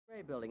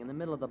building in the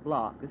middle of the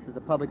block. This is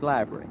the public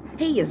library.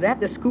 Hey, is that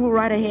the school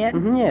right ahead?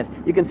 Yes.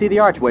 You can see the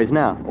archways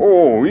now.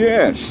 Oh,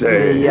 yes.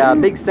 The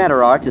big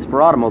center arch is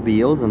for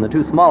automobiles, and the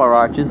two smaller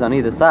arches on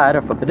either side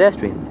are for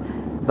pedestrians.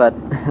 But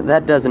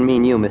that doesn't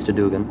mean you, Mr.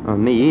 Dugan, or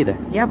me either.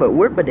 Yeah, but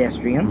we're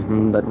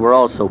pedestrians. But we're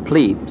also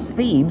plebes.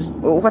 Plebes?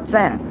 What's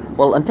that?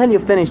 Well, until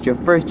you've finished your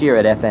first year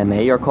at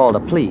FMA, you're called a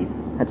plebe.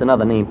 That's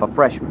another name for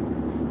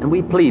freshman. And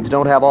we plebes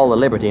don't have all the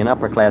liberty an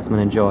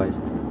upperclassman enjoys.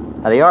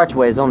 Now, the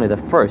archway is only the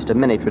first of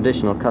many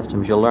traditional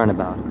customs you'll learn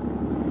about.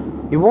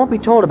 You won't be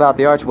told about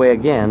the archway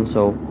again,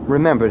 so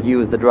remember to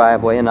use the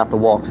driveway and not the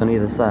walks on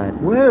either side.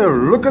 Well,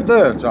 look at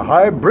that. It's a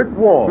high brick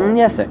wall.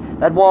 Yes, sir.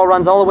 That wall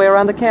runs all the way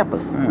around the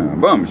campus.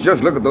 Bumps,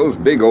 just look at those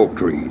big oak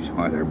trees.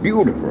 Why, they're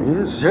beautiful.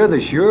 Yes, sir,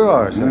 they sure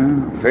are,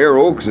 sir. Fair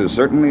Oaks is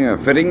certainly a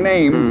fitting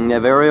name. They're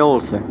very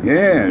old, sir.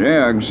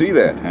 Yeah, I can see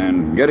that.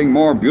 And getting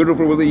more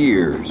beautiful with the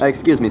years.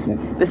 Excuse me, sir.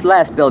 This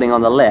last building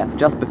on the left,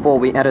 just before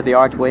we enter the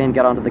archway and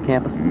get onto the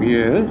campus.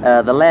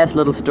 Yes? The last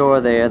little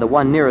store there, the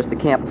one nearest the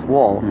campus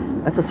wall,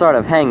 that's a sort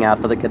of hangout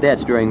for the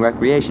cadets during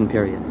recreation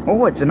periods.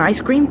 Oh, it's an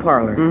ice cream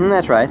parlor.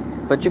 That's right.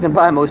 But you can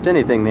buy most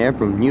anything there,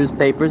 from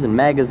newspapers and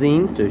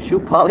magazines to shoe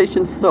polish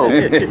and soap.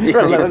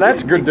 Well,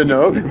 that's good to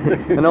know.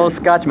 An old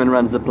Scotchman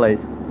runs the place.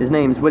 His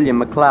name's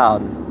William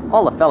McLeod.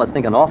 All the fellas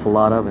think an awful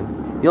lot of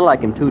him. You'll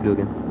like him too,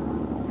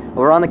 Dugan.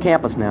 We're on the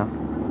campus now.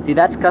 See,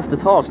 that's Custis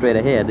Hall straight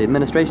ahead, the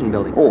administration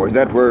building. Oh, is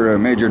that where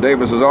Major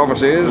Davis's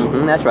office is?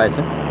 That's right,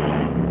 sir.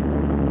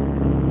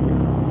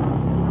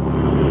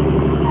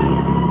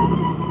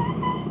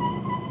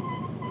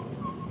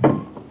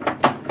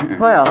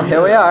 Well,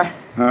 here we are.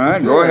 All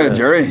right, go ahead,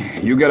 Jerry.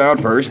 You get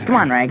out first. Come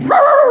on, Rags.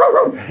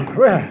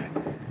 Well,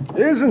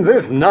 isn't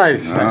this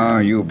nice? Ah,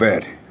 you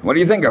bet. What do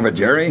you think of it,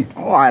 Jerry?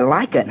 Oh, I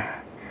like it.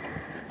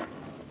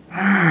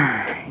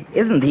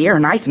 Isn't the air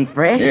nice and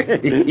fresh?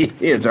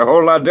 It's a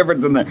whole lot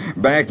different than the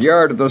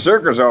backyard at the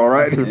circus, all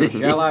right.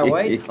 Shall I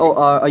wait? Oh,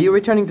 are you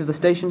returning to the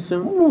station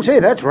soon? Oh, say,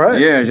 that's right.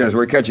 Yes,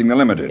 we're catching the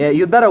limited. Yeah,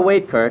 you'd better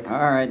wait, Kirk.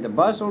 All right, the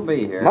bus will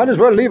be here. Might as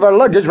well leave our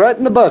luggage right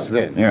in the bus,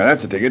 then. Yeah,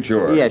 that's a ticket,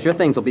 sure. Yes, your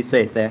things will be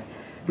safe there.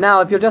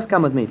 Now, if you'll just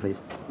come with me, please.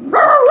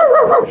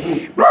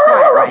 Quiet,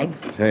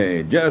 Rags.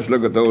 Hey, just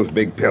look at those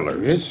big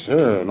pillars. Yes,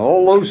 sir, and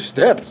all those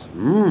steps.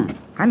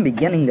 I'm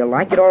beginning to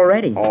like it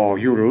already. Oh,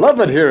 you love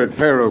it here at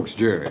Fair Oaks,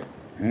 Jerry.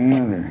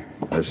 Yeah,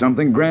 there's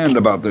something grand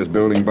about this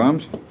building,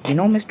 Bumps. You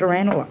know, Mr.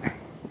 Randall,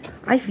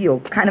 I feel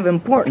kind of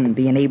important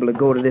being able to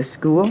go to this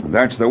school.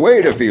 That's the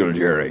way to feel,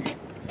 Jerry.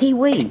 Hey,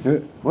 wait.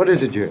 What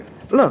is it, Jerry?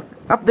 Look,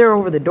 up there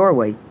over the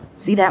doorway.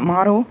 See that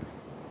motto?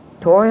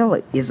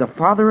 Toil is the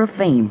father of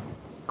fame.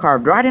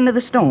 Carved right into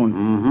the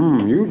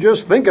stone. You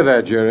just think of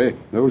that, Jerry.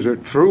 Those are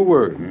true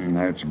words.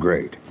 That's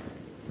great.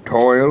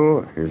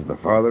 Toil is the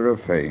father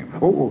of fame.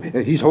 Oh,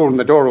 he's holding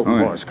the door open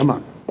for us. Come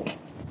on.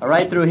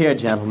 Right through here,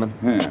 gentlemen.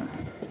 Yeah.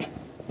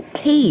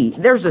 Hey,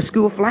 there's a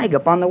school flag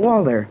up on the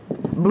wall there.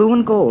 Blue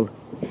and gold.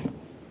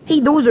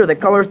 Hey, those are the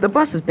colors the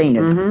bus is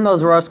painted.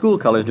 Those are our school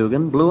colors,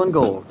 Dugan. Blue and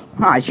gold.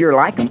 I sure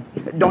like them.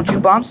 Don't you,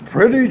 Bumps?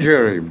 Pretty,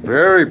 Jerry.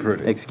 Very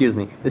pretty. Excuse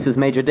me. This is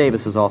Major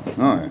Davis's office.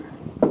 Oh, yeah.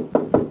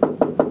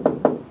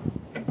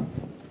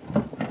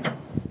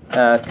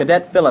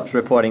 Cadet Phillips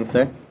reporting,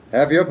 sir.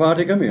 Have your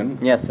party come in.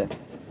 Yes, sir.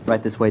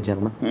 Right this way,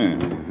 gentlemen.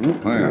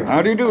 Well,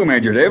 how do you do,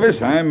 Major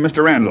Davis? I'm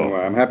Mr. Randall.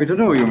 I'm happy to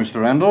know you,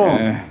 Mr. Randall.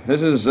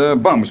 This is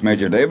Bumps,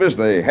 Major Davis,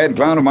 the head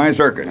clown of my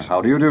circus.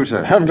 How do you do,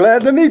 sir? I'm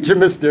glad to meet you,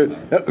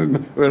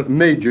 Mr.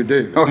 Major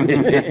Davis. Oh,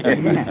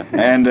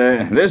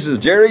 and this is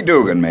Jerry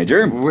Dugan,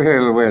 Major.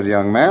 Well,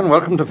 young man,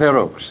 welcome to Fair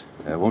Oaks.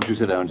 Won't you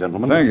sit down,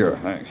 gentlemen? Thank you,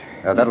 thanks.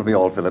 That'll be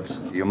all, Phillips.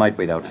 You might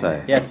wait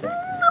outside. Yes, sir.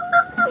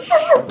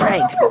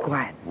 Rags, be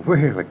quiet.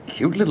 Well, a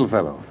cute little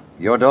fellow.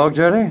 Your dog,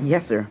 Jerry?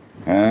 Yes, sir.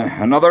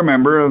 Another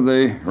member of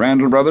the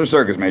Randall Brothers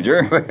Circus,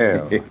 Major.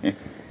 Well,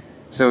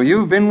 so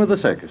you've been with the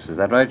circus, is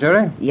that right,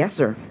 Jerry? Yes,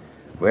 sir.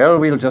 Well,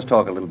 we'll just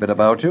talk a little bit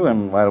about you,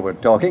 and while we're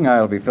talking,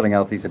 I'll be filling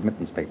out these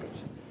admittance papers.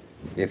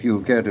 If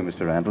you care to,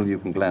 Mr. Randall, you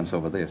can glance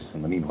over this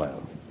in the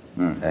meanwhile.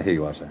 Here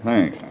you are, sir.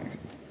 Thanks.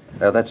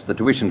 That's the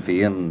tuition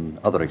fee and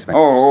other expenses.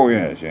 Oh,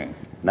 yes.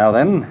 Now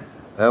then,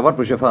 what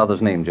was your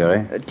father's name,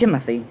 Jerry?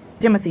 Timothy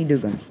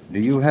Dugan. Do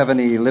you have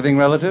any living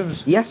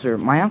relatives? Yes, sir.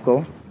 My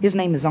uncle. His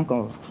name is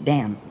Uncle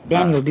Dan.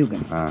 Daniel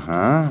Dugan.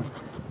 Uh-huh.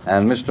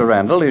 And Mr.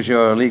 Randall is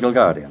your legal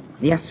guardian?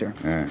 Yes, sir.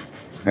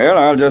 Well,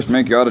 I'll just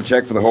make you out a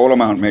check for the whole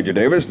amount, Major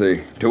Davis.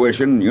 The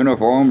tuition,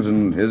 uniforms,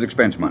 and his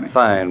expense money.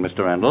 Fine,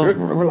 Mr. Randall.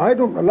 Well, I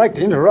don't like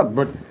to interrupt,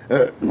 but...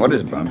 What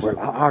is it, Bumps? Well,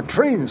 our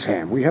train,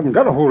 Sam. We haven't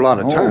got a whole lot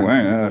of time. Oh,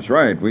 yeah, that's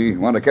right. We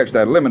want to catch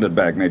that limited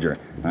back, Major.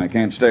 I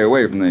can't stay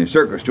away from the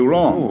circus too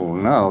long. Oh,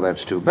 now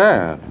that's too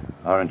bad.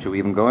 Aren't you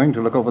even going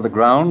to look over the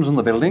grounds and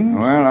the building?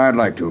 Well, I'd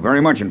like to.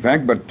 Very much, in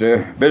fact, but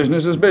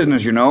business is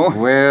business, you know.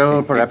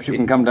 Well, perhaps you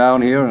can come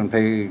down here and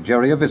pay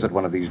Jerry a visit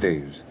one of these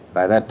days.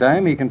 By that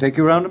time, he can take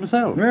you around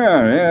himself.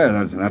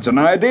 Yeah, that's an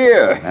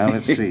idea. Now,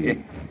 let's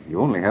see.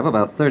 You only have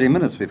about 30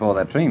 minutes before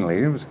that train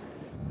leaves.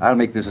 I'll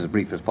make this as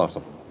brief as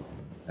possible.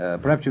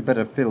 Perhaps you'd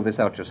better fill this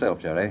out yourself,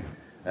 Jerry.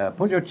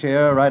 Pull your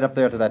chair right up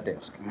there to that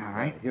desk. All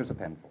right. Here's a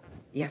pen for you.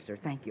 Yes, sir.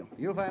 Thank you.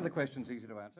 You'll find the questions easy to answer.